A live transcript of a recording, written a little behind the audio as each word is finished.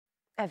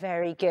A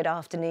very good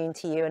afternoon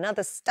to you.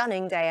 Another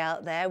stunning day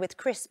out there with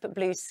crisp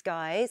blue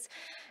skies,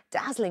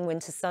 dazzling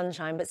winter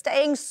sunshine, but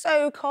staying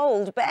so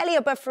cold, barely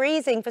above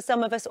freezing for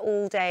some of us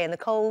all day, and the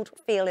cold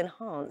feel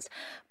enhanced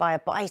by a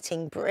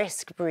biting,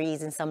 brisk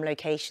breeze in some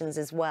locations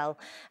as well.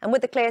 And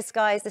with the clear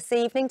skies this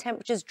evening,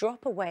 temperatures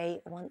drop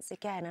away once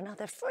again.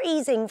 Another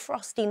freezing,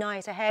 frosty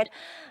night ahead.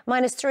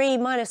 -3,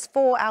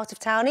 -4 out of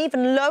town,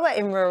 even lower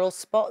in rural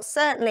spots.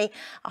 Certainly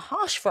a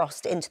harsh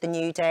frost into the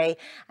new day,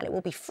 and it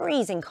will be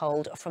freezing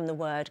cold from the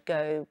word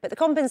go. But the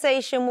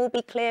compensation will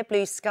be clear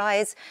blue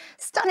skies,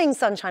 stunning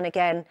sunshine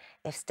again,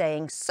 if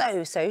staying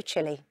so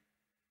chilly.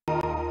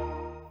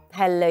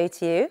 Hello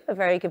to you, a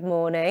very good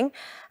morning.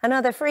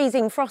 Another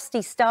freezing,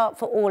 frosty start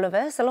for all of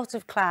us. A lot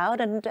of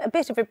cloud and a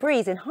bit of a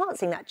breeze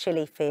enhancing that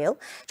chilly feel.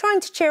 Trying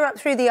to cheer up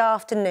through the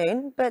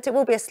afternoon, but it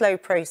will be a slow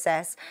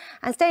process.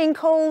 And staying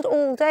cold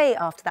all day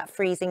after that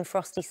freezing,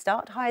 frosty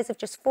start. Highs of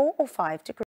just 4 or 5 degrees.